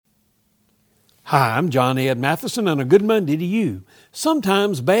Hi, I'm John Ed Matheson, and a good Monday to you.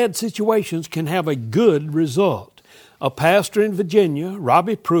 Sometimes bad situations can have a good result. A pastor in Virginia,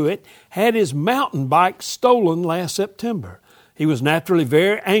 Robbie Pruitt, had his mountain bike stolen last September. He was naturally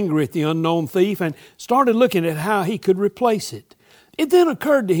very angry at the unknown thief and started looking at how he could replace it. It then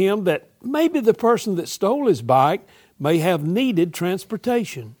occurred to him that maybe the person that stole his bike may have needed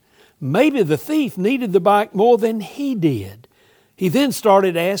transportation. Maybe the thief needed the bike more than he did. He then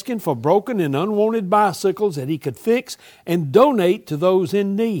started asking for broken and unwanted bicycles that he could fix and donate to those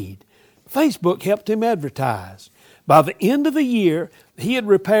in need. Facebook helped him advertise. By the end of the year, he had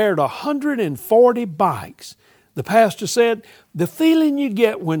repaired 140 bikes. The pastor said, "The feeling you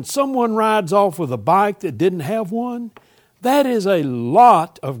get when someone rides off with a bike that didn't have one, that is a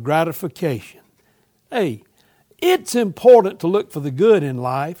lot of gratification." Hey, it's important to look for the good in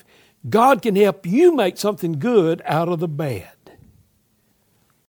life. God can help you make something good out of the bad.